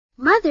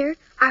Mother,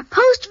 are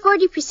Post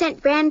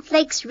 40% Bran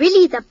Flakes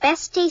really the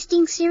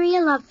best-tasting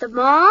cereal of them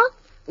all?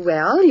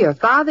 Well, your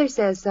father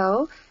says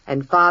so,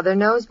 and Father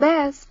knows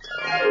best.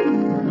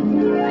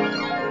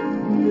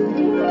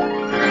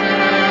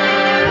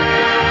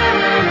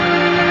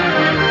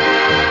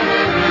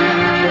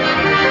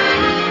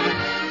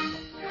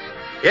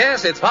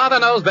 Yes, it's Father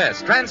Knows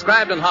Best,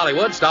 transcribed in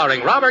Hollywood,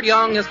 starring Robert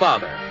Young as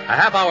Father. A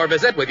half-hour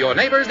visit with your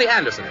neighbors, the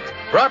Andersons.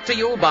 Brought to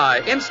you by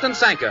Instant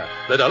Sanka,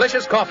 the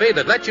delicious coffee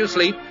that lets you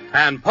sleep,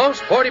 and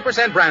Post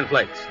 40% Bran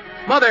Flakes.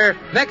 Mother,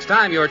 next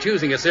time you're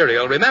choosing a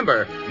cereal,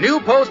 remember, new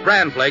Post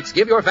Bran Flakes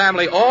give your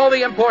family all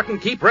the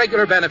important keep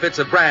regular benefits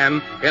of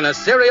Bran in a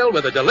cereal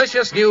with a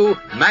delicious new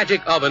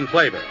magic oven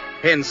flavor.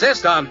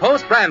 Insist on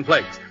Post Bran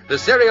Flakes, the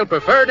cereal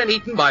preferred and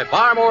eaten by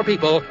far more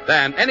people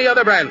than any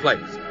other Bran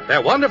Flakes.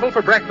 They're wonderful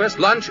for breakfast,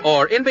 lunch,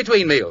 or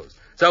in-between meals.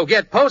 So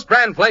get Post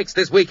Bran Flakes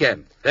this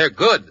weekend. They're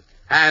good,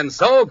 and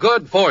so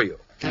good for you.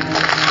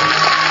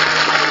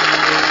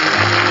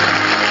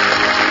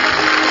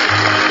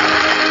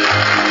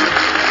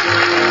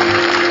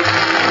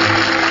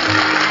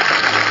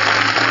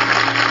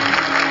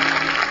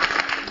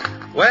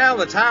 Well,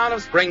 the town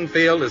of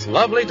Springfield is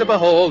lovely to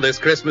behold this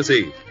Christmas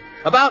Eve.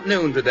 About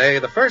noon today,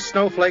 the first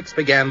snowflakes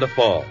began to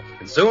fall,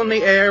 and soon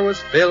the air was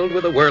filled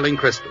with the whirling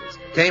crystals.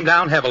 Came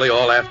down heavily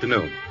all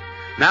afternoon.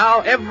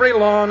 Now every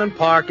lawn and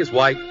park is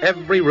white,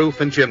 every roof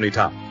and chimney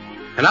top.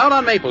 And out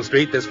on Maple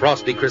Street this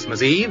frosty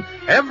Christmas Eve,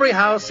 every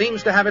house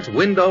seems to have its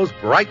windows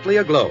brightly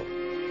aglow.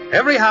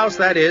 Every house,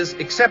 that is,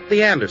 except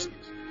the Andersons.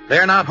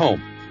 They're not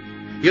home.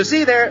 You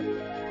see,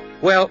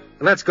 well,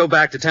 let's go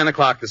back to 10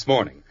 o'clock this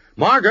morning.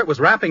 Margaret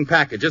was wrapping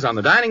packages on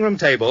the dining room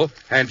table,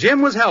 and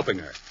Jim was helping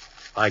her.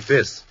 Like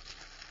this.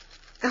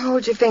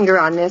 Hold your finger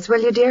on this,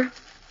 will you, dear?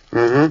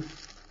 Mm-hmm.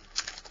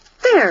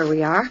 There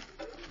we are.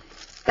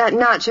 That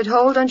knot should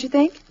hold, don't you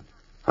think?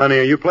 Honey,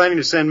 are you planning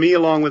to send me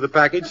along with the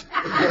package?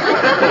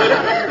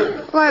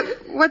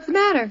 What's the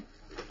matter?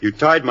 You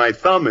tied my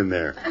thumb in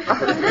there.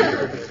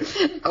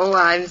 Oh,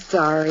 I'm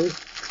sorry.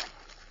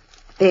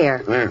 There.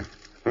 There.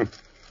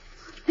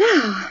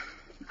 Now,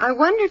 I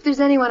wonder if there's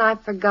anyone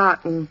I've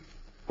forgotten.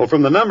 Well,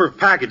 from the number of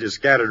packages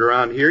scattered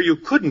around here, you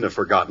couldn't have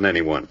forgotten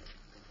anyone.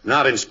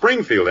 Not in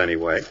Springfield,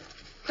 anyway.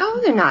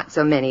 Oh, there are not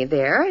so many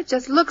there. It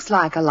just looks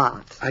like a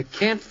lot. I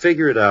can't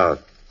figure it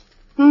out.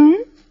 Hmm?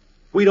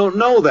 We don't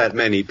know that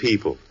many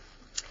people.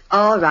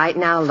 All right,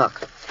 now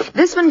look.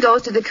 This one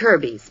goes to the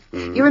Kirbys.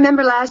 Mm-hmm. You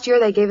remember last year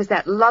they gave us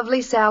that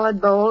lovely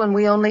salad bowl and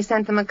we only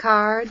sent them a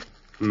card?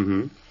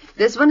 Mm-hmm.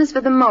 This one is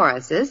for the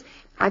Morrises.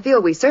 I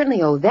feel we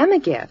certainly owe them a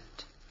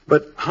gift.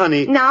 But,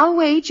 honey... Now,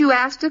 wait. You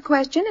asked a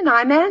question and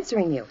I'm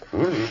answering you.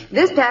 Mm-hmm.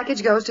 This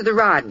package goes to the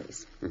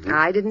Rodneys. Mm-hmm.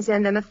 I didn't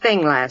send them a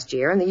thing last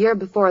year, and the year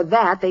before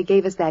that they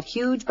gave us that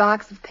huge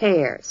box of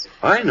pears.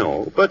 I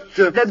know, but...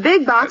 The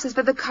big box is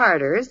for the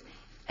Carters,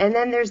 and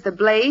then there's the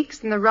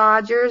Blakes and the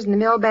Rogers and the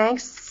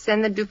Milbanks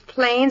and the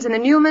Duplains and the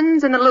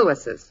Newmans and the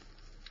Lewises.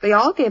 They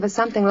all gave us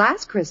something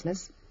last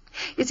Christmas.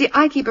 You see,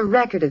 I keep a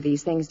record of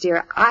these things,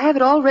 dear. I have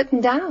it all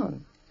written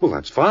down. Well,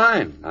 that's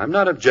fine. I'm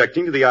not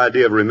objecting to the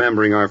idea of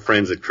remembering our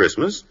friends at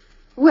Christmas.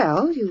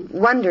 Well, you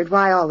wondered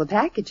why all the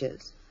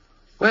packages.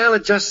 Well,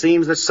 it just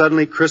seems that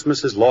suddenly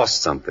Christmas has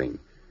lost something.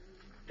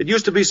 It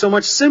used to be so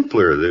much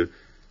simpler. The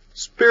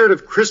spirit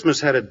of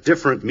Christmas had a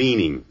different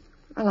meaning.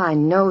 Well, I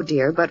know,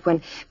 dear, but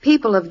when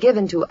people have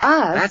given to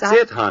us... That's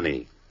it,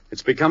 honey.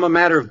 It's become a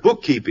matter of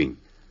bookkeeping.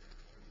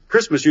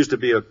 Christmas used to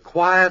be a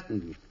quiet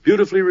and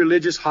beautifully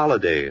religious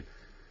holiday. A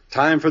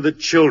time for the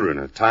children,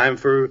 a time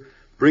for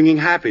bringing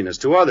happiness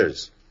to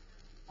others.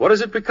 What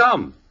has it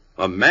become?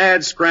 A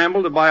mad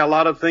scramble to buy a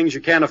lot of things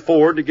you can't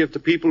afford to give to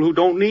people who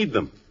don't need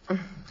them.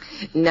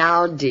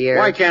 Now, dear...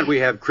 Why can't we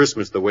have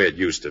Christmas the way it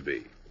used to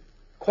be?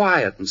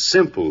 Quiet and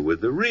simple with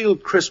the real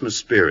Christmas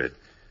spirit.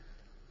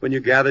 When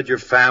you gathered your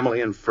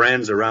family and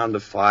friends around the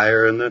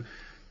fire and the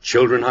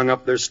children hung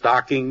up their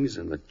stockings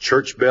and the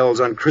church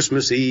bells on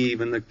Christmas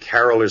Eve and the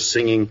carolers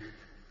singing.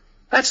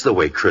 That's the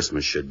way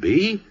Christmas should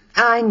be.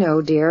 I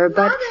know, dear,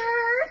 but...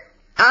 Mother!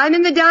 I'm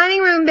in the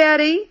dining room,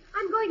 Betty.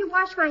 I'm going to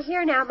wash my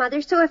hair now,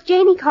 Mother, so if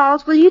Janie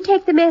calls, will you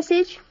take the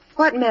message?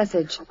 What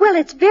message? Well,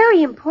 it's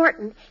very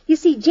important. You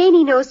see,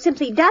 Janie knows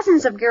simply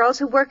dozens of girls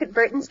who work at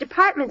Burton's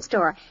department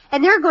store,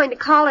 and they're going to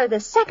call her the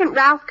second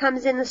Ralph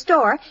comes in the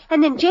store,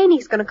 and then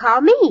Janie's going to call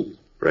me.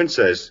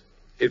 Princess,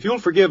 if you'll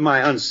forgive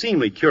my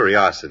unseemly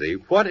curiosity,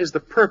 what is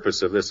the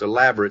purpose of this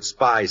elaborate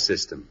spy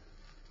system?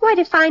 Why,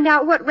 to find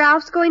out what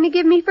Ralph's going to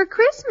give me for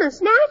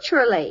Christmas,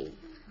 naturally.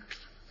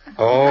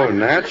 Oh,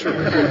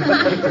 naturally.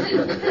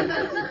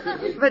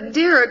 But,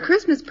 dear, a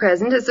Christmas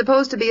present is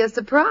supposed to be a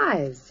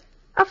surprise.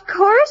 Of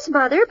course,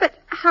 Mother, but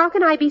how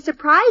can I be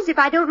surprised if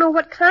I don't know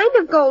what kind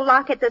of gold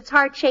locket that's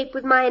heart-shaped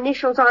with my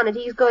initials on it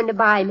he's going to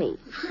buy me?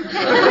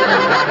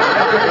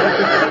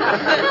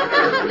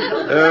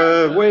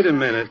 Wait a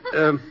minute.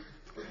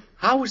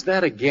 How was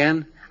that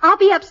again? I'll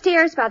be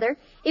upstairs, Mother.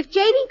 If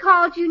Janie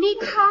calls, you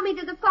needn't call me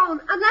to the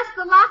phone unless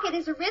the locket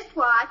is a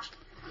wristwatch.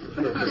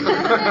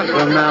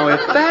 Well, now,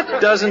 if that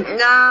doesn't...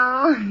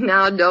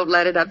 Now, don't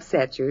let it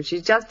upset you.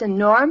 She's just a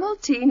normal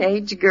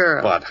teenage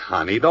girl. But,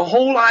 honey, the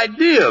whole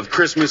idea of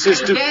Christmas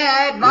is to...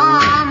 Dad,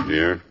 Mom.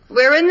 Dear.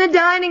 We're in the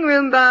dining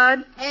room,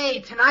 Bud. Hey,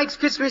 tonight's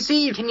Christmas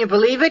Eve. Can you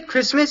believe it?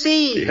 Christmas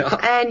Eve. Yeah.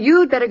 And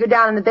you'd better go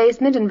down in the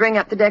basement and bring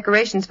up the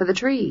decorations for the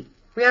tree.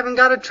 We haven't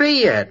got a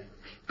tree yet.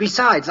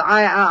 Besides,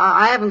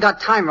 I haven't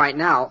got time right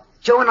now.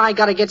 Joe and I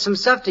got to get some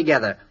stuff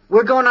together.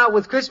 We're going out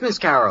with Christmas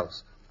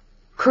carols.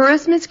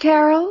 Christmas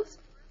carols?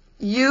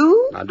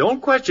 You? Now, don't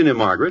question him,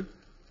 Margaret.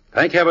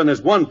 Thank heaven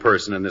there's one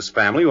person in this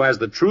family who has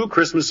the true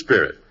Christmas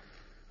spirit.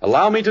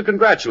 Allow me to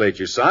congratulate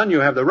you, son. You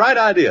have the right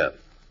idea.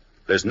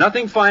 There's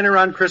nothing finer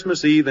on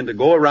Christmas Eve than to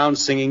go around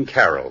singing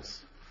carols.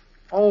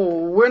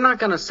 Oh, we're not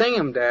going to sing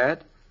them,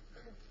 Dad.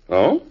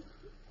 Oh?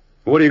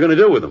 What are you going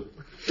to do with them?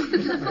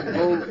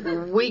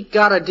 Oh, we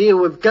got a deal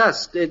with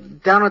Gus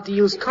down at the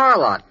used car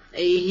lot.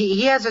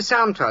 He has a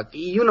sound truck,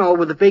 you know,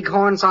 with the big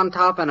horns on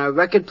top and a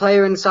record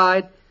player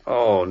inside.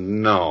 Oh,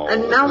 no.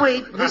 And now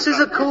wait, this is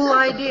a cool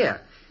idea.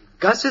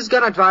 Gus is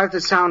going to drive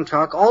the sound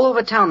truck all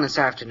over town this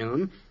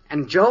afternoon,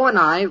 and Joe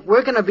and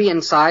we're going to be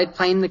inside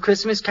playing the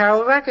Christmas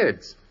Carol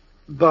records.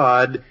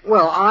 Bud.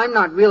 Well, I'm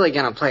not really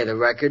going to play the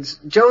records.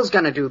 Joe's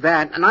going to do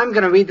that, and I'm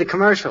going to read the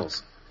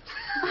commercials.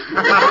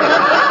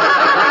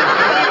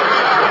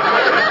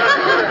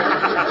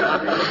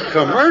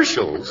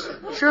 Commercials?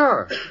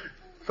 Sure.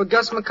 For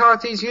Gus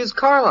McCarthy's used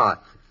car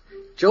lot.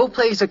 Joe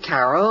plays a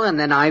carol, and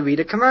then I read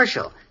a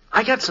commercial.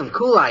 I got some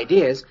cool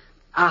ideas.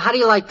 How do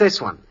you like this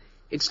one?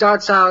 It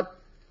starts out,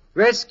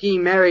 "Rest ye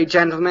merry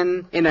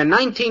gentlemen in a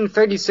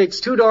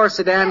 1936 two-door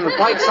sedan with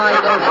white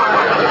side doors."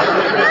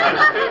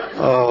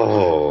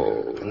 Oh.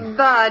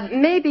 Bud,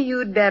 maybe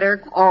you'd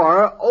better...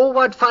 Or, "Oh,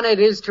 what fun it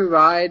is to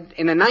ride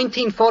in a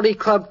 1940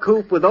 Club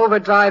Coupe with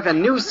overdrive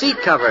and new seat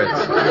covers."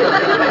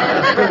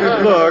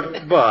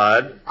 Look,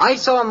 Bud. "I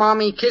saw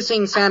Mommy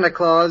kissing Santa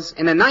Claus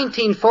in a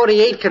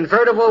 1948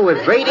 convertible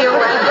with radio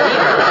and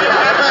heater."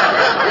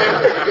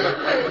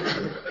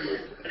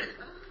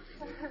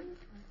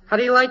 How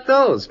do you like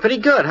those? Pretty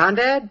good, huh,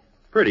 Dad?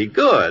 Pretty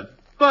good.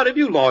 But have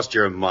you lost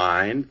your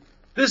mind?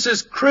 This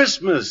is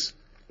Christmas.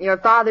 Your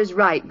father's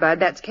right, Bud.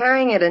 That's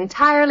carrying it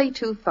entirely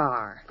too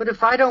far. But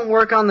if I don't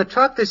work on the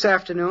truck this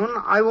afternoon,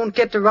 I won't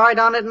get to ride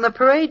on it in the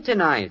parade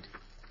tonight.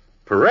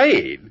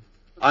 Parade?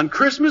 On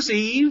Christmas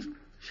Eve?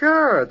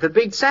 Sure, the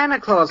big Santa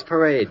Claus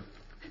parade.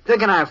 They're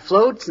gonna have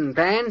floats and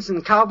bands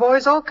and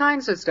cowboys, all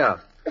kinds of stuff.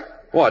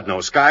 What,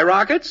 no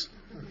skyrockets?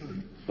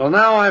 Well,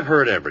 now I've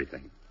heard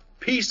everything.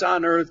 Peace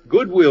on earth,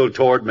 goodwill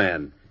toward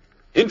men.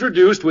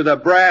 Introduced with a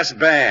brass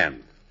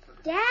band.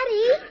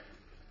 Daddy,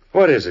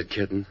 What is it,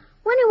 kitten?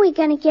 when are we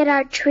going to get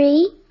our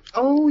tree?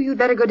 Oh, you'd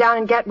better go down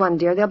and get one,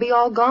 dear. They'll be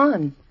all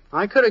gone.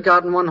 I could have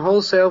gotten one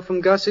wholesale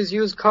from Gus's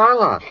used car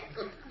lot.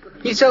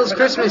 He sells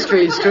Christmas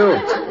trees, too.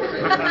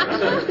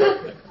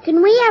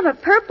 Can we have a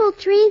purple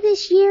tree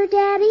this year,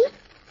 Daddy?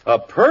 A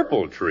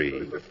purple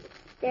tree?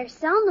 They're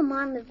selling them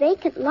on the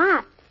vacant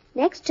lot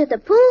next to the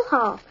pool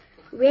hall.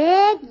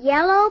 Red,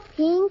 yellow,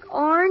 pink,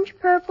 orange,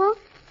 purple.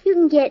 You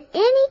can get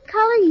any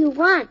color you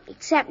want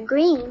except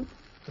green.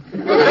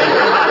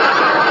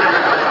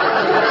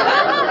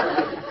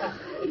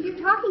 If you're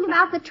talking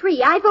about the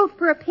tree, I vote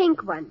for a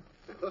pink one.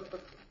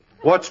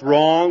 What's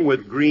wrong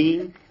with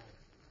green?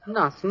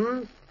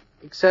 Nothing,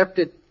 except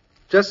it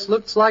just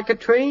looks like a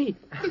tree.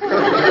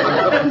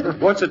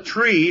 What's a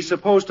tree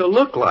supposed to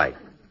look like?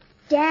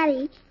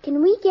 Daddy,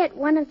 can we get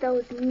one of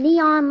those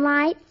neon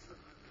lights?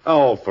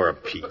 Oh, for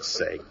Pete's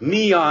sake.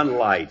 Neon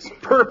lights,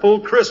 purple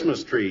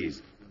Christmas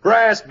trees,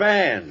 brass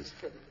bands.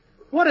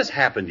 What has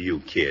happened to you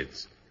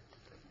kids?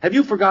 Have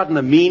you forgotten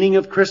the meaning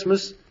of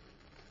Christmas?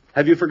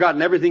 Have you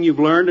forgotten everything you've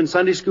learned in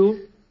Sunday school?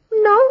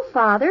 No,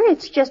 Father,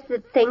 it's just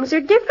that things are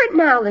different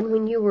now than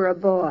when you were a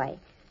boy.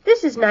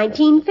 This is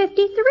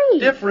 1953.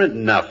 Different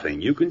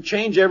nothing. You can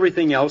change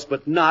everything else,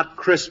 but not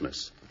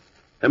Christmas.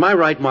 Am I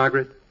right,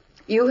 Margaret?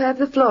 You have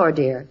the floor,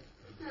 dear.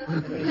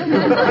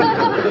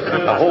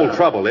 The whole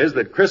trouble is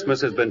that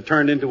Christmas has been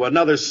turned into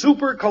another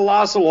super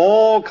colossal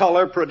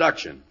all-color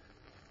production.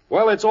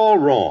 Well, it's all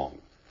wrong.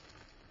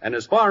 And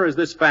as far as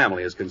this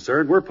family is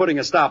concerned, we're putting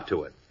a stop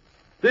to it.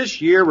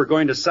 This year, we're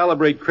going to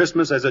celebrate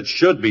Christmas as it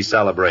should be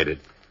celebrated.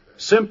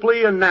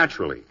 Simply and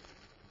naturally.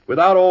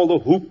 Without all the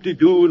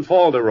hoop-de-doo and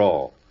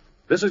falderall.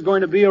 This is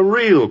going to be a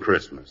real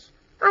Christmas.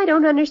 I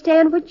don't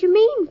understand what you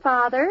mean,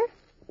 Father.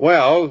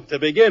 Well, to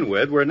begin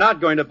with, we're not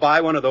going to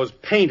buy one of those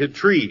painted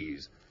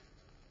trees.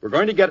 We're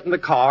going to get in the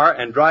car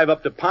and drive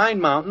up to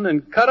Pine Mountain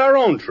and cut our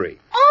own tree.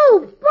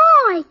 Oh,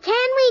 boy,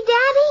 can we,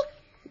 Daddy?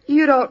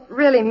 You don't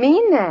really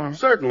mean that.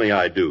 Certainly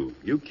I do.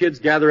 You kids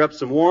gather up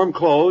some warm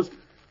clothes.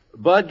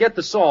 Bud, get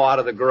the saw out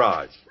of the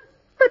garage.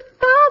 But,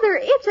 Father,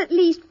 it's at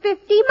least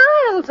 50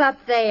 miles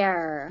up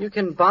there. You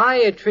can buy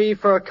a tree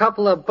for a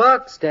couple of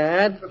bucks,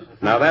 Dad.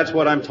 Now, that's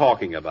what I'm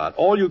talking about.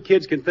 All you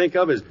kids can think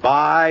of is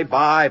buy,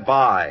 buy,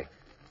 buy.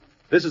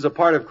 This is a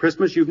part of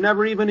Christmas you've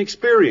never even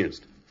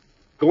experienced.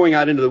 Going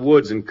out into the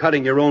woods and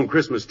cutting your own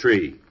Christmas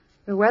tree.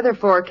 The weather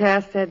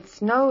forecast said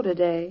snow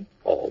today.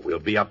 Oh, we'll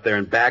be up there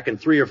and back in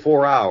 3 or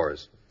 4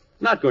 hours.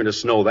 Not going to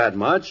snow that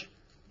much.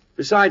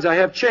 Besides, I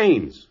have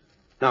chains.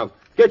 Now,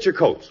 get your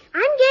coats.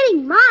 I'm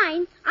getting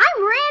mine.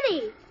 I'm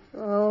ready.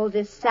 Oh,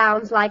 this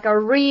sounds like a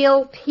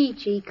real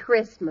peachy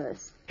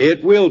Christmas.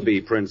 It will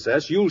be,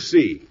 Princess. You'll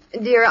see.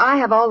 Dear, I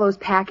have all those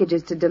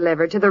packages to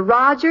deliver to the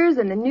Rogers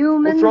and the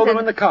Newmans. We'll throw them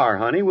in the car,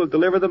 honey. We'll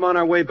deliver them on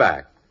our way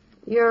back.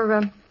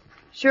 You're,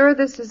 sure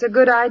this is a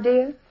good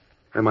idea?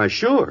 Am I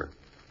sure?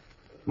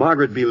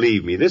 Margaret,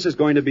 believe me, this is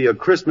going to be a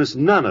Christmas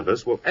none of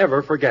us will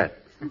ever forget.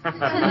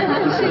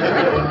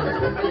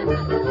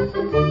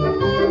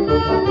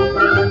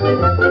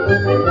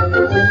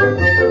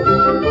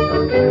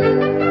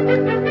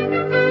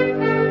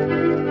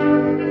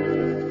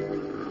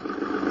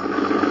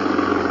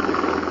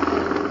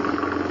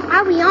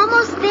 Are we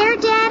almost there,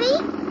 Daddy?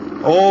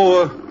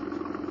 Oh,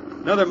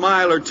 another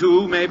mile or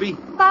two, maybe.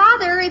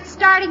 Father, it's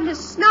starting to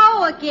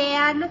snow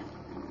again.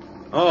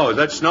 Oh, is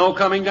that snow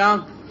coming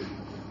down?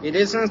 It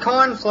isn't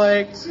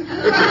cornflakes. Well,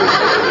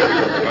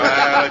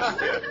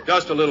 it's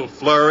just a little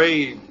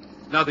flurry.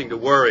 Nothing to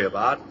worry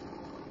about.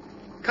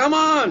 Come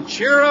on,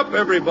 cheer up,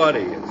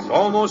 everybody. It's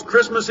almost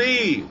Christmas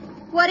Eve.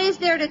 What is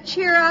there to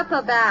cheer up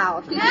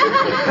about?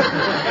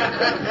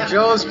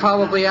 Joe's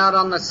probably out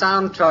on the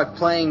sound truck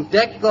playing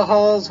Deck the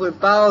Halls with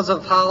Boughs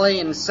of Holly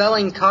and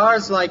selling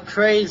cars like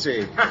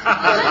crazy. Bud,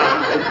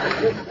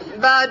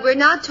 we're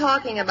not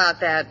talking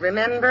about that,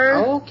 remember?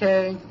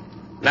 Okay.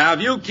 Now,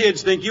 if you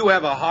kids think you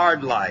have a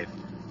hard life,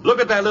 look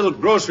at that little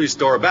grocery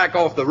store back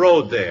off the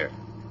road there.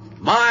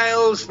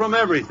 Miles from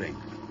everything.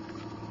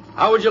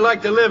 How would you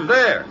like to live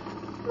there?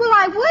 Well,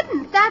 I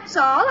wouldn't, that's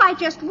all. I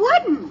just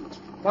wouldn't.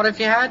 What if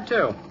you had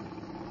to?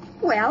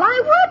 Well,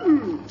 I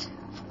wouldn't.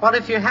 What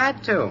if you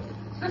had to?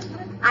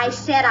 I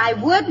said I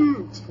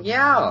wouldn't.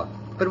 Yeah,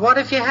 but what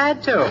if you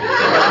had to?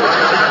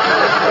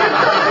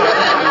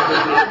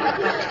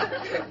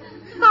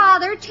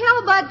 Father,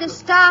 tell Bud to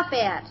stop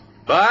it.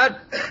 Bud,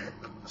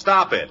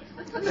 stop it.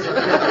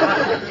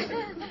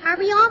 Are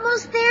we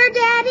almost there,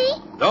 Daddy?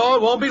 No,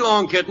 it won't be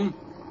long, kitten.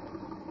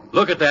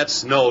 Look at that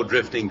snow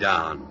drifting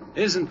down.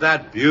 Isn't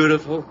that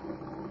beautiful?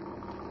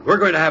 We're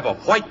going to have a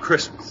white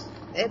Christmas.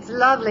 It's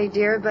lovely,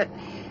 dear, but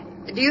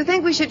do you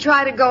think we should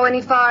try to go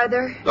any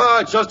farther? Oh,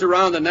 it's just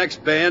around the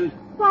next bend.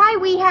 Why,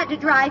 we had to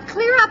drive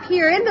clear up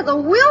here into the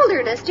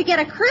wilderness to get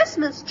a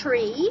Christmas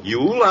tree.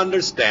 You'll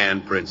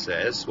understand,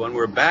 Princess, when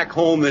we're back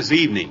home this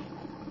evening.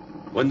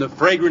 When the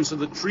fragrance of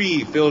the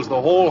tree fills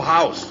the whole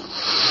house.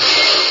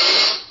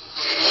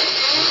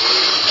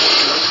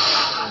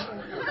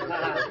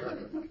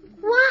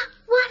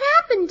 What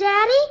happened,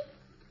 Daddy?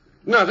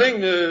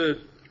 Nothing.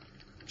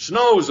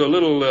 Snow's a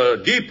little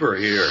deeper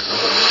here.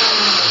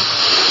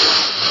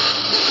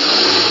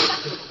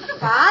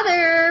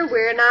 Father,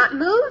 we're not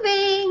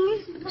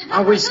moving.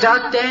 Are we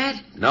stuck, Dad?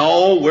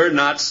 No, we're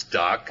not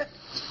stuck.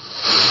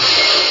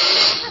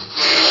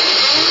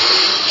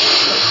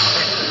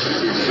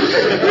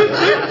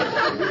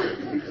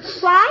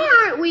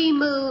 Why aren't we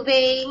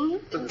moving?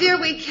 Dear,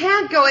 we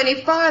can't go any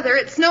farther.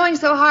 It's snowing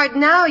so hard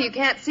now you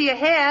can't see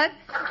ahead.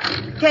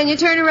 Can you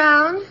turn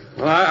around?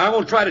 Well, I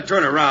won't try to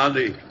turn around.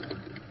 The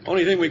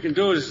only thing we can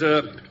do is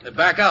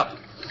back up.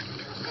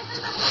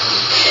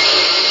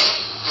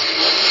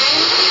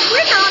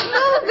 We're not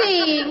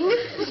moving.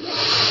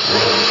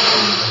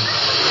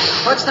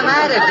 What's the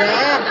matter,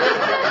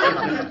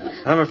 Dad?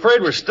 I'm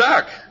afraid we're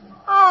stuck.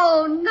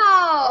 Oh, no.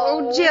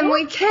 Oh, Jim,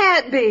 we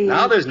can't be.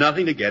 Now there's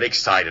nothing to get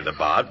excited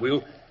about.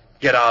 We'll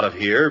get out of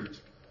here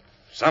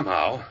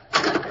somehow.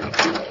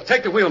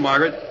 Take the wheel,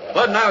 Margaret.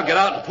 Bud and I'll get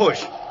out and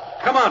push.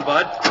 Come on,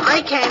 Bud.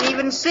 I can't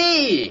even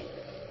see.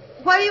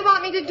 What do you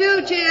want me to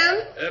do,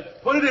 Jim?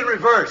 Put it in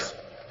reverse.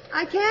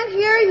 I can't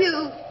hear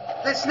you.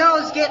 The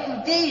snow's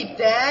getting deep,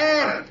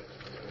 Dad.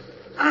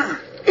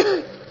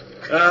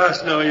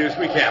 It's no use.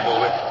 We can't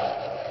move it.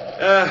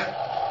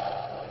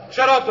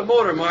 Shut off the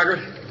motor, Margaret.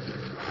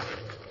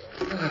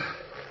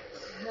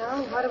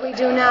 Well, what do we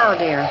do now,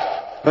 dear?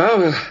 Well,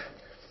 we'll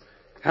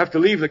have to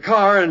leave the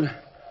car and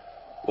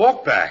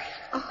walk back.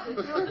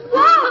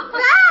 Walk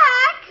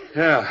back?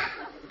 Yeah.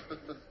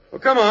 Well,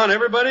 come on,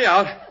 everybody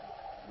out.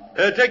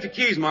 Take the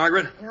keys,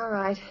 Margaret. All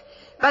right.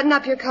 Button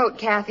up your coat,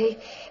 Kathy.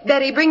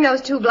 Betty, bring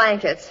those 2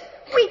 blankets.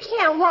 We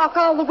can't walk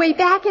all the way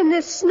back in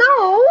this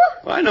snow.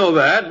 Well, I know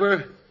that.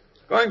 We're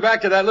going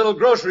back to that little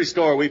grocery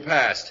store we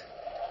passed.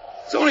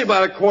 It's only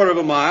about a quarter of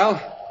a mile.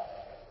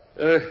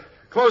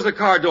 Close the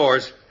car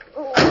doors.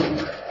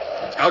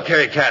 I'll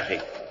carry Kathy.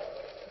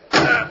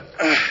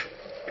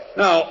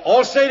 Now,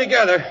 all stay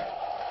together.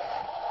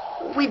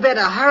 We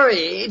better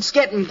hurry. It's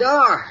getting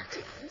dark.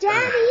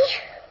 Daddy,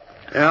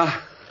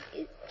 Yeah?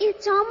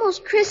 it's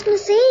almost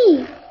Christmas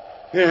Eve.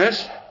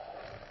 Yes.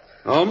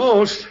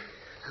 Almost.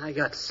 I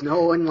got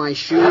snow in my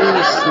shoes,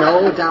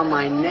 snow down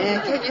my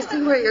neck. Can you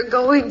see where you're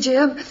going,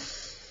 Jim?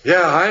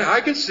 Yeah,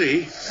 I can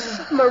see.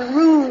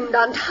 Marooned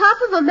on top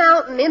of a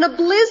mountain in a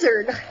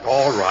blizzard.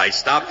 All right,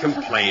 stop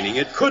complaining.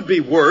 It could be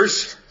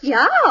worse.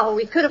 Yeah,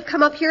 we could have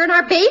come up here in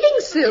our bathing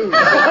suits.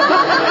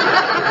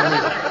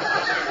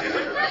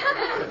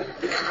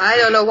 I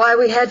don't know why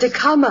we had to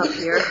come up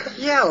here.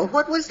 Yeah,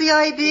 what was the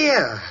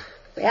idea?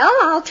 Well,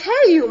 I'll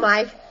tell you,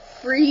 my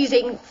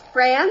freezing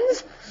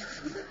friends.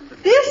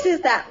 This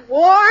is that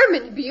warm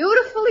and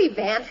beautiful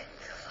event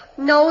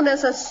known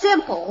as a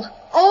simple,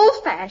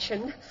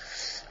 old-fashioned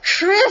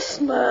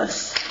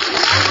Christmas.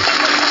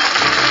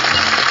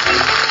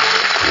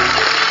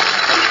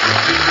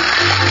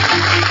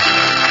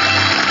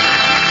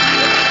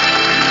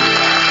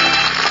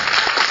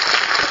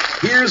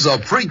 Here's a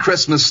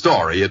pre-Christmas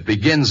story. It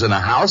begins in a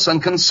house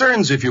and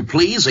concerns, if you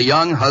please, a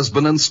young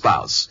husband and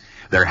spouse.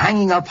 They're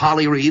hanging up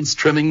holly wreaths,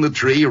 trimming the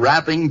tree,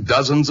 wrapping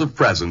dozens of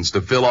presents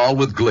to fill all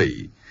with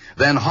glee.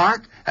 Then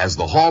hark, as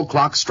the hall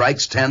clock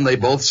strikes 10, they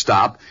both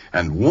stop,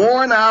 and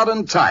worn out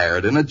and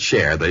tired in a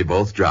chair they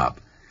both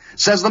drop.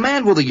 Says the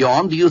man with a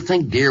yawn, do you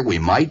think, dear, we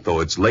might,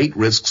 though it's late,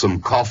 risk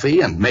some coffee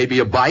and maybe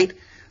a bite?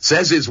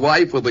 Says his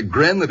wife with a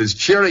grin that is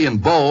cheery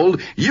and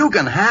bold, you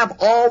can have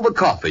all the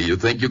coffee you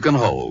think you can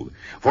hold.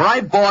 For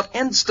I bought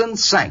Instant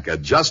Sanka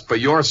just for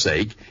your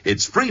sake.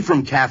 It's free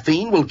from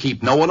caffeine, will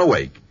keep no one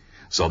awake.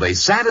 So they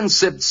sat and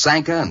sipped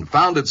Sanka and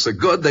found it so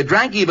good they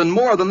drank even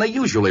more than they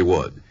usually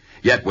would.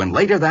 Yet when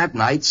later that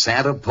night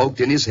Santa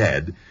poked in his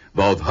head,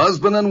 both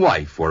husband and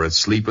wife were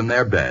asleep in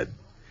their bed.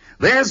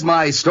 There's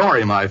my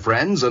story, my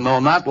friends, and though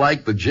not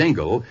like the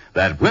jingle,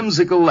 that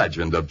whimsical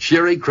legend of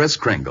cheery Kris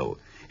Kringle.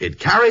 It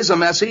carries a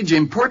message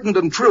important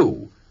and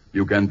true.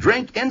 You can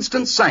drink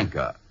Instant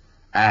Sanka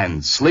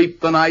and sleep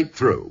the night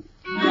through.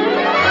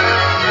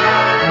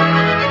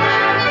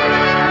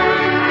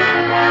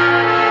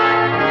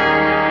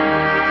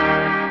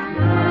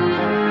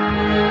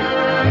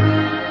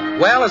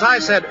 Well, as I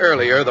said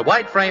earlier, the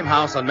white frame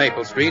house on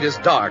Maple Street is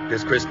dark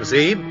this Christmas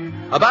Eve.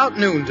 About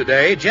noon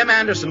today, Jim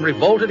Anderson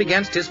revolted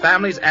against his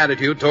family's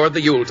attitude toward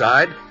the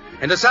Yuletide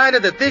and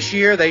decided that this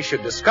year they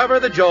should discover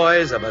the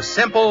joys of a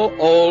simple,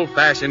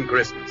 old-fashioned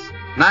Christmas.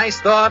 Nice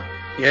thought?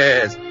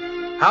 Yes.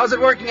 How's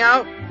it working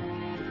out?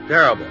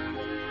 Terrible.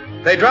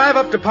 They drive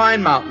up to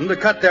Pine Mountain to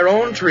cut their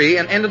own tree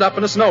and ended up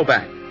in a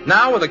snowbank.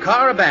 Now, with the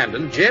car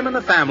abandoned, Jim and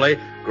the family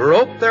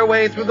groped their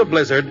way through the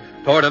blizzard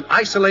toward an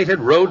isolated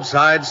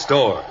roadside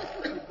store.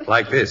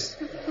 Like this.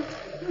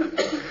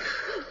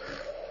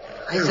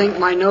 I think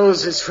my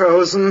nose is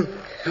frozen.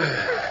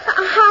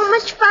 How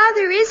much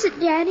farther is it,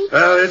 Daddy?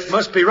 Well, it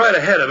must be right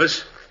ahead of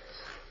us.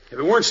 If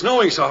it weren't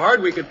snowing so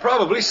hard, we could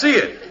probably see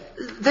it.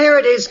 There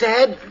it is,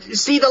 Dad.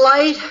 See the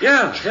light?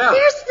 Yeah. There's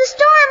the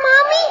store,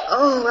 Mommy.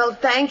 Oh, well,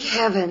 thank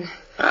heaven.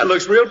 That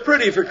looks real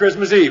pretty for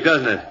Christmas Eve,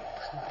 doesn't it?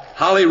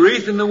 Holly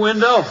wreath in the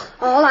window.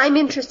 All I'm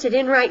interested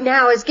in right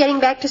now is getting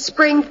back to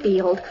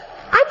Springfield.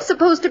 I'm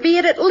supposed to be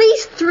at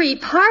least 3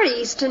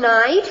 parties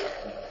tonight.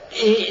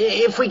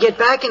 If we get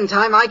back in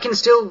time, I can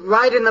still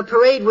ride in the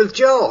parade with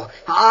Joe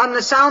on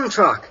the sound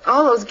truck.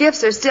 All those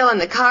gifts are still in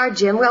the car,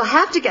 Jim. We'll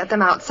have to get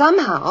them out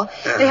somehow.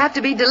 They have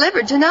to be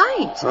delivered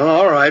tonight. Well,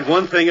 all right,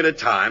 one thing at a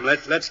time.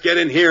 Let's get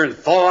in here and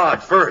thaw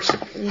out first.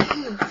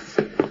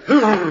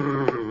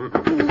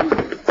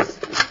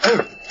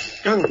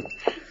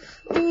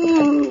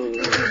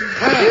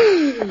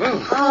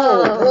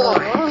 Oh,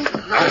 boy.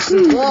 Nice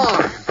and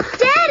warm.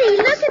 Daddy,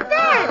 look at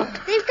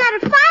that. They've got a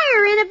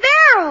fire in a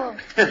barrel.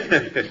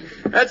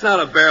 That's not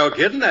a barrel,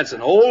 kitten. That's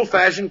an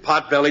old-fashioned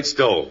pot-bellied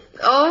stove.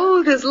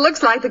 Oh, this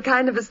looks like the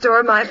kind of a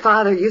store my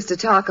father used to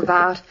talk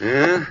about.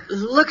 Yeah?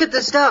 Look at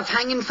the stuff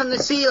hanging from the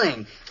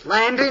ceiling.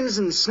 Lanterns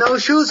and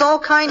snowshoes, all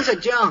kinds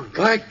of junk.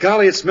 By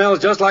golly, it smells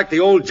just like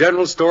the old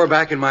general store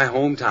back in my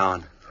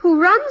hometown.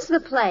 Who runs the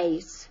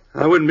place?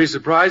 I wouldn't be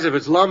surprised if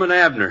it's Lum and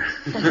Abner.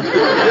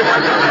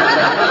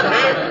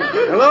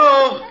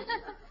 Hello?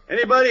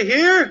 Anybody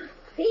here?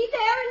 Be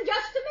there in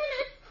just a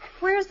minute.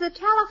 Where's the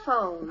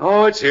telephone?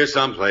 Oh, it's here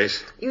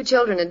someplace. You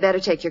children had better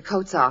take your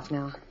coats off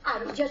now.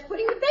 I was just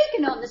putting the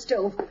bacon on the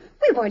stove.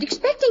 We weren't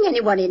expecting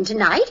anyone in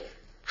tonight.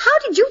 How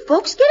did you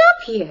folks get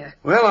up here?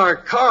 Well, our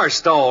car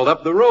stalled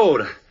up the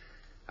road.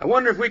 I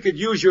wonder if we could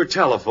use your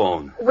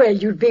telephone. Well,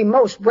 you'd be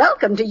most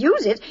welcome to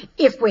use it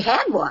if we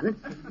had one.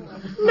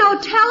 No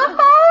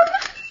telephone?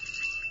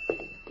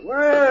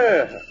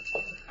 Well,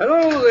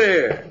 hello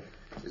there.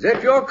 Is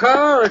that your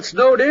car that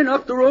snowed in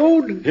up the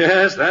road?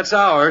 Yes, that's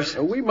ours.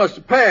 We must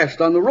have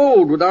passed on the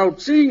road without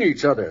seeing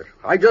each other.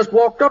 I just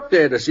walked up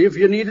there to see if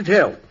you needed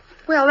help.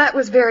 Well, that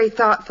was very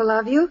thoughtful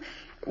of you.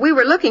 We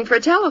were looking for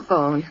a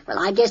telephone. Well,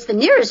 I guess the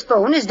nearest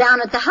phone is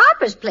down at the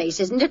Harper's place,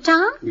 isn't it,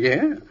 Tom?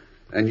 Yeah,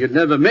 and you'd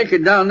never make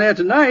it down there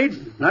tonight,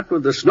 not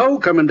with the snow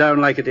coming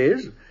down like it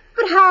is.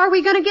 But how are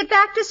we going to get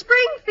back to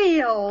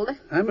Springfield?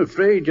 I'm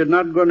afraid you're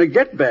not going to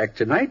get back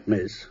tonight,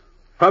 miss.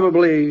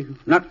 Probably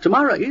not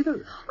tomorrow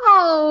either.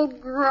 Oh,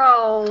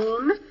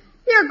 groan.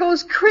 There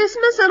goes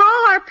Christmas and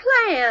all our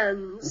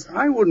plans.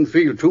 I wouldn't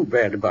feel too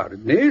bad about it,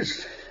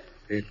 miss.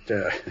 It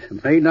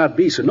may not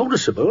be so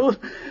noticeable,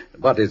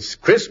 but it's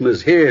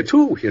Christmas here,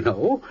 too, you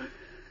know.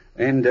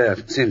 And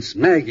since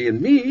Maggie and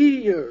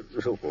me,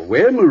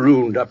 we're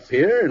marooned up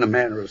here in a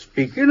manner of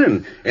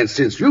speaking, and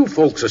since you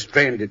folks are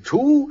stranded,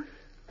 too,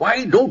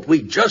 why don't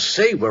we just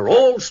say we're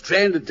all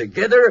stranded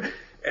together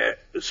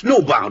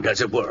snowbound,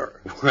 as it were.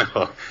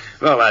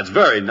 Well, that's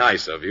very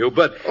nice of you,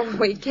 but... Oh,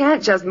 we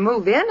can't just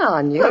move in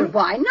on you. Well,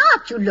 why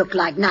not? You look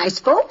like nice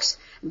folks.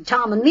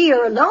 Tom and me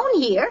are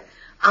alone here.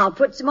 I'll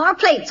put some more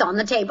plates on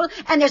the table,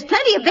 and there's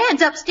plenty of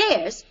beds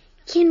upstairs.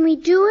 Can we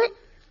do it?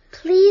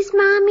 Please,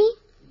 Mommy?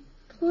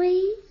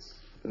 Please?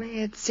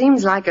 It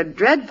seems like a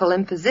dreadful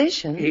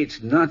imposition.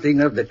 It's nothing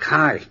of the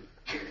kind.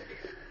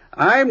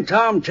 I'm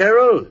Tom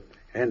Terrell,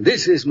 and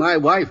this is my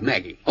wife,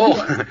 Maggie. Oh,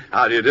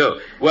 how do you do?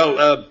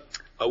 Well,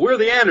 we're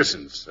the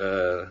Andersons.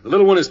 The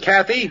little one is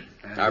Kathy,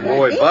 our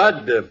boy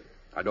Bud,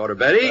 our daughter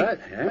Betty,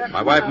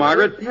 my wife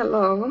Margaret.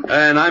 Hello.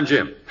 And I'm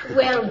Jim.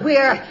 Well,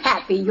 we're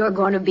happy you're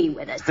going to be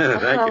with us.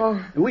 Thank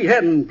you. We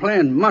hadn't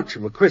planned much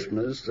of a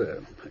Christmas,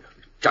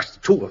 just the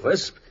two of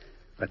us.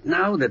 But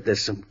now that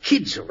there's some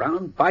kids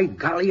around, by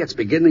golly, it's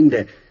beginning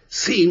to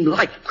seem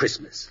like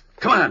Christmas.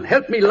 Come on,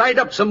 help me light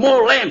up some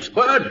more lamps,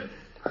 Bud.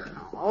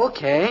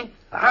 Okay.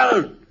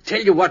 I'll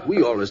tell you what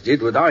we always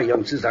did with our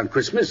youngsters on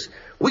Christmas.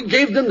 We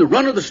gave them the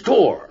run of the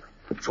store.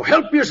 So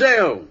help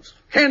yourselves.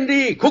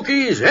 Candy,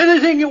 cookies,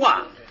 anything you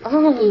want.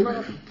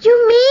 Oh,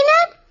 you mean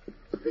it?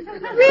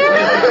 Really?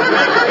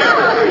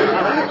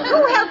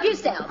 You help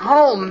yourself.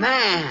 Oh,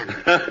 man.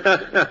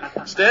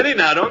 Steady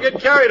now, don't get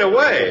carried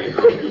away.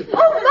 Oh,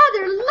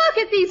 Mother, look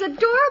at these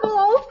adorable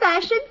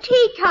old-fashioned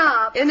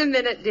teacups. In a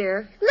minute,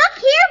 dear. Look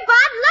here,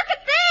 Bud. Look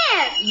at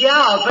this.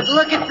 Yeah, but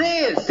look at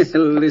this.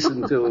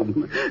 Listen to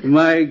them.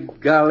 My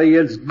golly,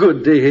 it's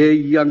good to hear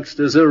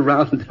youngsters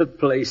around the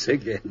place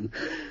again.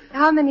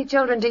 How many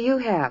children do you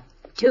have?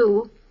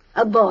 2,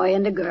 a boy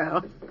and a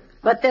girl.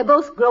 But they're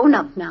both grown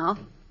up now,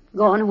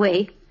 gone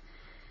away.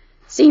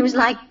 Seems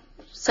like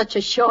such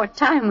a short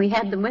time we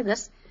had them with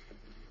us.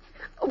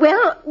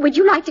 Well, would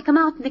you like to come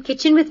out in the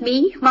kitchen with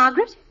me,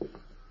 Margaret?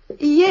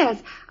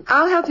 Yes,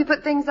 I'll help you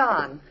put things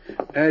on.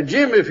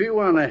 Jim, if you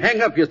want to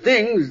hang up your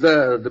things,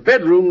 the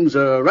bedroom's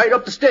right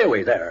up the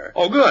stairway there.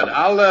 Oh, good.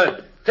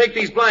 I'll take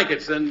these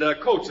blankets and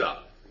coats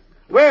up.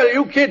 Well,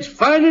 you kids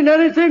finding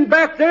anything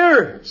back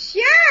there?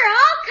 Sure,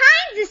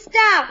 all kinds of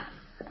stuff.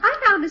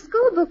 I found a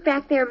school book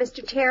back there,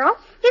 Mr. Terrell.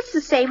 It's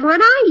the same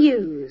one I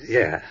use.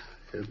 Yeah,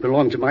 it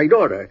belonged to my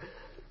daughter.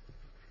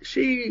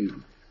 She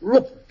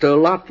looked a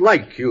lot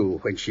like you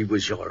when she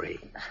was your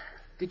age.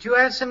 Did you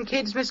have some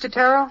kids, Mr.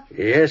 Terrell?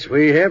 Yes,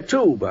 we have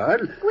 2,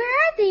 Bud. Where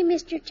are they,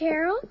 Mr.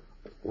 Terrell?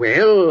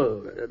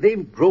 Well,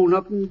 they've grown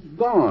up and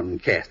gone,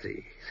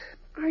 Kathy.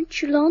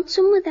 Aren't you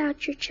lonesome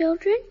without your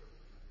children?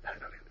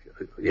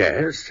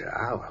 Yes,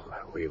 well,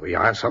 we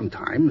are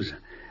sometimes.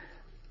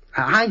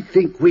 I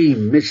think we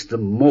miss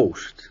them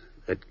most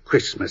at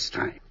Christmas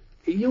time.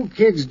 You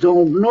kids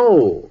don't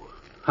know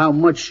how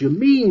much you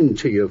mean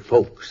to your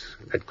folks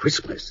at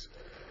Christmas.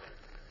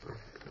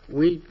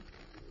 We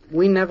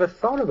never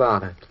thought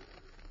about it.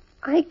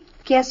 I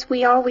guess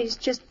we always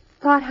just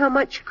thought how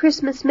much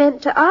Christmas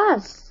meant to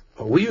us.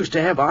 We used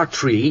to have our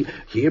tree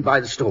here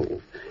by the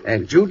stove,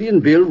 and Judy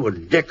and Bill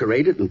would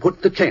decorate it and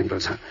put the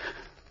candles on.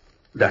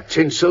 The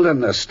tinsel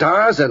and the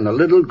stars and the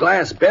little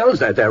glass bells,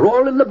 they're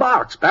all in the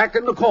box back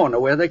in the corner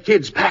where the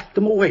kids packed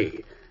them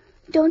away.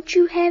 Don't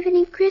you have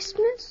any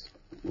Christmas?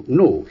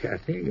 No,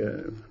 Kathy,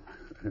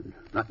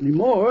 not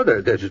anymore.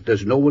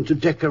 There's no one to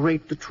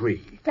decorate the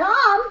tree.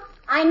 Tom,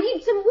 I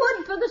need some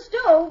wood for the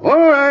stove. All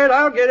right,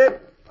 I'll get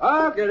it.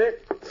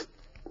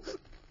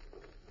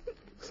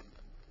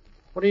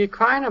 What are you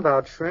crying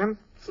about, Shrimp?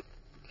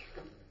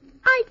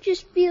 I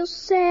just feel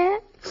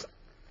sad.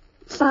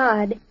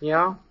 Bud,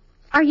 Yeah,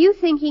 are you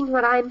thinking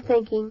what I'm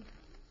thinking?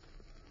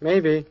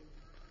 maybe.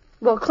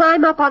 Well,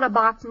 climb up on a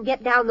box and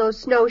get down those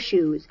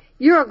snowshoes.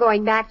 You're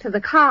going back to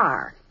the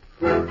car.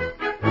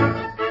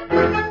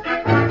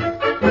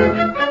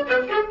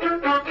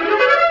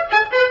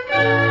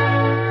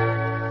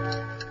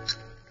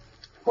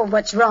 Well,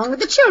 what's wrong with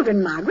the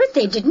children, Margaret?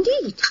 They didn't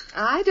eat.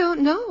 I don't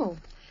know.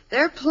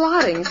 They're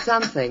plotting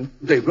something.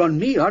 They run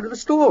me out of the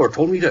store,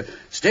 told me to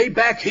stay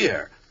back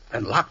here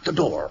and lock the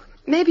door.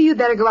 Maybe you'd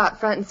better go out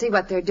front and see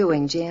what they're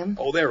doing, Jim.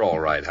 Oh, they're all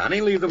right,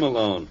 honey. Leave them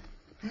alone.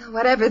 Well,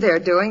 whatever they're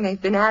doing,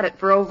 they've been at it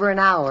for over an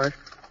hour.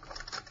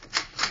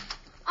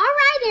 All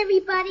right,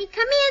 everybody,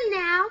 come in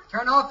now.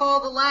 Turn off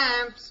all the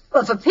lamps.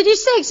 Well, for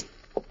pity's sakes,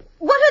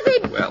 what are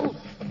they... Well,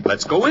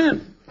 let's go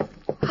in.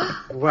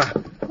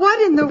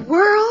 What in the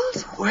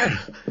world? Well,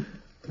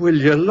 will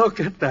you look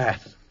at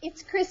that?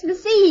 It's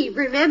Christmas Eve,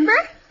 remember?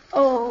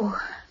 Oh,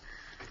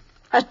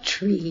 a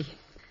tree.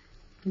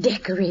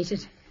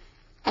 Decorated.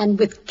 And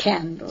with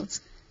candles.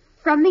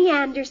 From the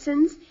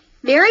Andersons,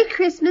 Merry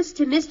Christmas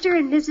to Mr.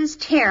 and Mrs.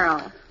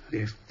 Terrell.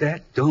 If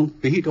that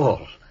don't beat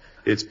all.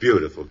 It's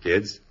beautiful,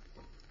 kids.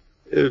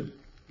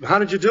 How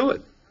did you do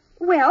it?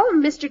 Well,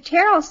 Mr.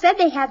 Terrell said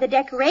they had the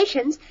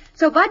decorations,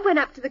 so Bud went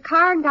up to the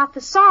car and got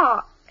the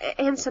saw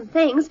and some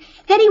things.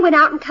 Then he went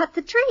out and cut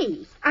the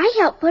tree. I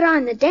helped put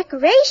on the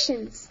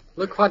decorations.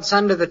 Look what's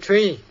under the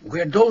tree.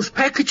 Where'd those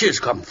packages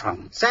come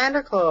from?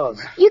 Santa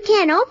Claus. You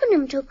can't open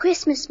them till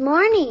Christmas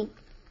morning.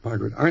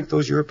 Margaret, aren't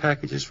those your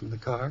packages from the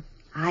car?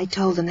 I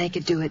told them they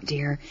could do it,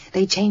 dear.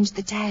 They changed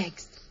the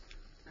tags.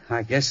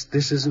 I guess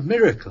this is a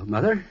miracle,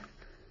 Mother.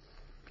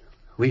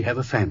 we have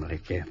a family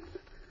again,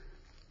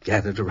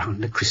 gathered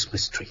around the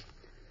Christmas tree.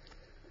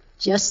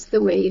 Just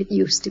the way it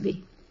used to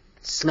be.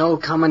 Snow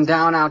coming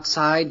down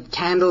outside,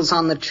 candles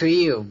on the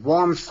tree, a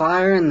warm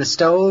fire in the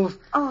stove.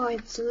 Oh,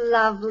 it's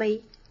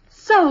lovely.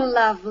 So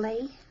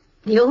lovely.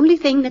 The only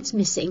thing that's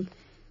missing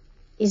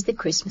is the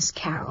Christmas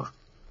carol.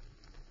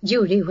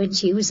 Judy, when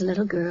she was a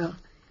little girl,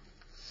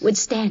 would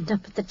stand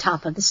up at the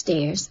top of the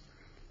stairs,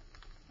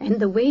 and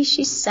the way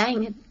she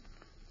sang it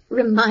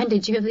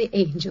reminded you of the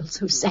angels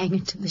who sang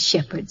it to the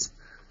shepherds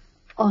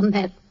on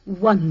that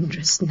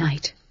wondrous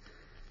night.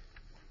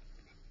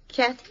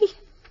 Kathy?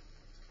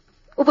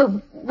 Oh,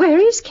 well, where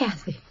is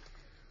Kathy?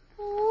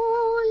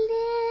 Oh,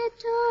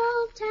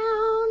 little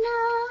town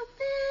of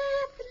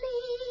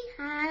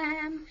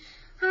Bethlehem,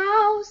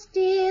 how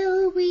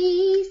still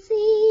we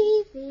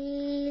see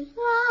thee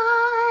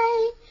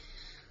lie.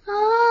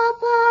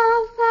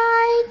 Above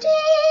thy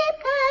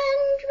deep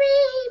and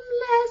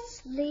dreamless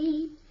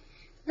sleep,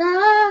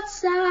 the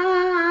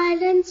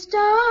silent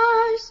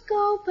stars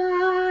go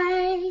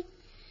by.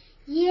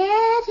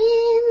 Yet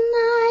in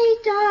thy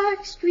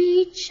dark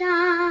street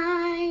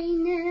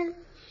shineth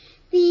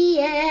the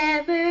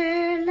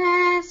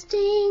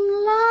everlasting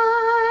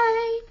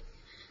light.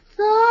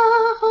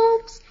 The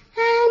hopes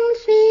and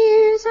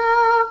fears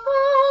of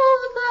all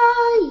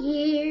the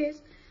years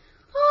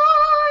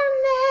are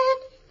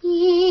met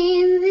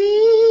in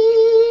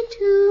thee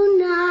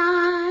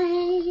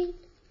tonight.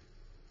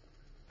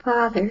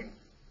 Father,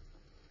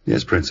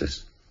 Yes,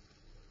 Princess.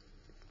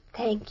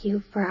 thank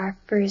you for our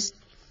first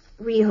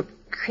real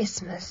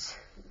Christmas.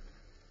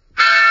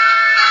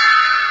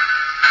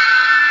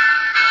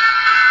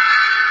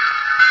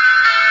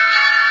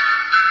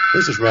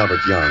 This is Robert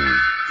Young.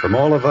 From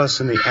all of us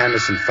in the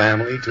Anderson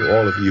family to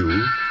all of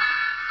you,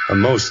 a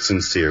most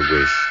sincere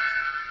wish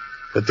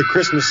that the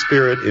Christmas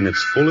spirit in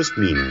its fullest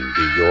meaning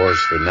be yours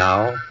for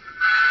now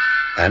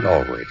and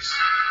always.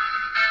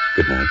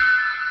 Good night.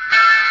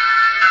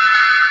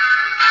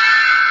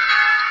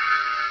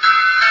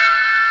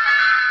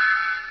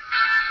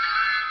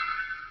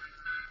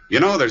 You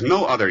know, there's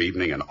no other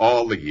evening in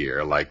all the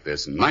year like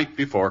this night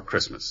before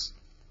Christmas.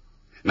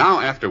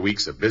 Now, after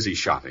weeks of busy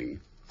shopping,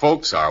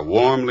 folks are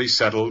warmly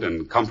settled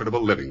in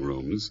comfortable living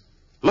rooms,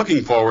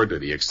 looking forward to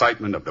the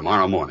excitement of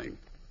tomorrow morning.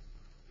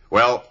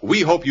 Well, we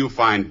hope you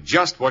find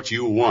just what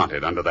you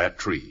wanted under that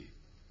tree.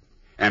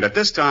 And at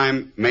this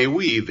time, may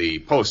we, the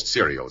Post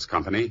Cereals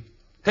Company,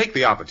 take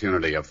the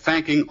opportunity of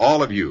thanking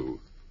all of you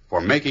for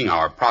making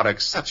our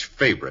products such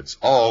favorites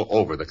all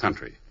over the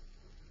country.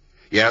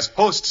 Yes,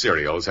 Post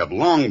cereals have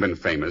long been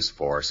famous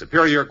for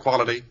superior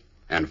quality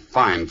and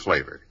fine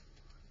flavor.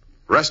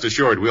 Rest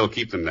assured we'll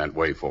keep them that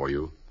way for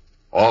you,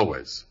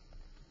 always.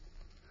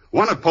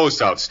 One of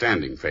Post's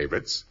outstanding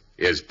favorites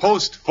is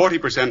Post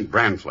 40%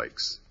 Bran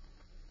Flakes.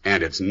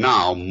 And it's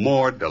now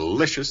more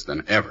delicious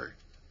than ever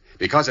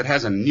because it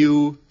has a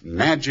new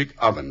magic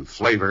oven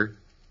flavor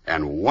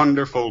and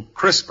wonderful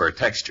crisper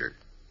texture.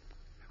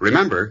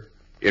 Remember,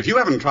 if you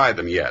haven't tried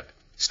them yet,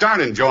 start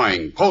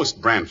enjoying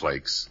Post Bran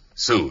Flakes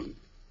soon.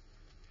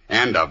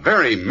 And a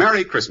very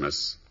Merry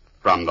Christmas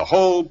from the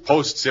whole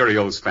Post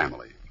Cereals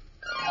family.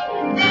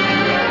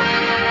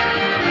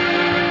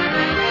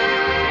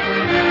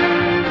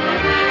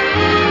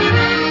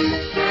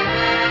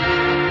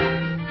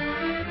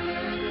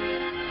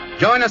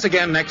 Join us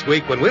again next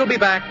week when we'll be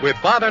back with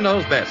Father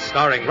Knows Best,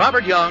 starring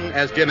Robert Young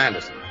as Jim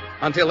Anderson.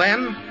 Until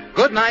then,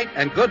 good night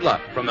and good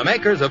luck from the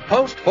makers of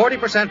Post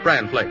 40%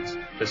 Bran Flakes,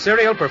 the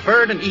cereal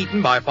preferred and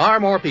eaten by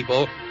far more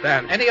people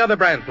than any other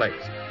Bran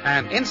Flakes,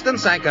 and Instant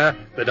Sanka,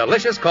 the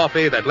delicious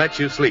coffee that lets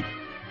you sleep.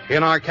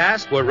 In our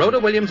cast were Rhoda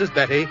Williams as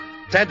Betty,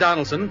 Ted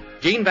Donaldson,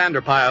 Gene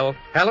Vanderpyle,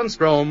 Helen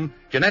Strome,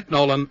 Jeanette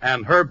Nolan,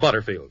 and Herb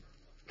Butterfield.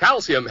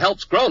 Calcium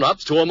helps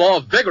grown-ups to a more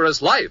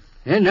vigorous life.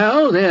 And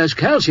now there's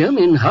calcium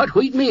in hot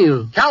wheat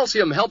meal.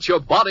 Calcium helps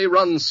your body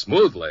run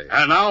smoothly.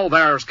 And now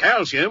there's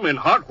calcium in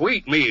hot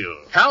wheat meal.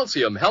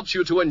 Calcium helps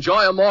you to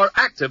enjoy a more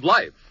active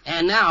life.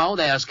 And now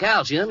there's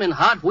calcium in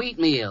hot wheat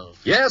meal.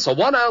 Yes, a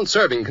 1-ounce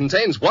serving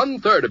contains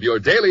 1/3 of your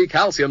daily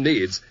calcium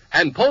needs.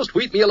 And Post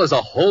wheat meal is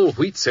a whole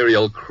wheat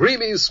cereal,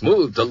 creamy,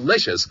 smooth,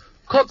 delicious,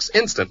 cooks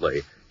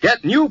instantly.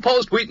 Get new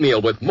Post wheat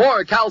meal with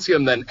more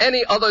calcium than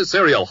any other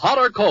cereal, hot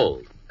or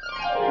cold.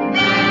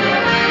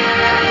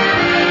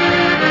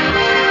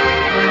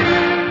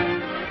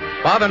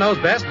 Father Knows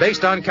Best,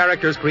 based on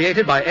characters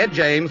created by Ed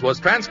James, was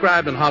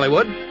transcribed in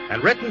Hollywood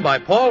and written by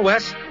Paul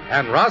West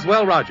and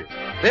Roswell Rogers.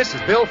 This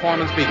is Bill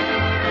Foreman speaking.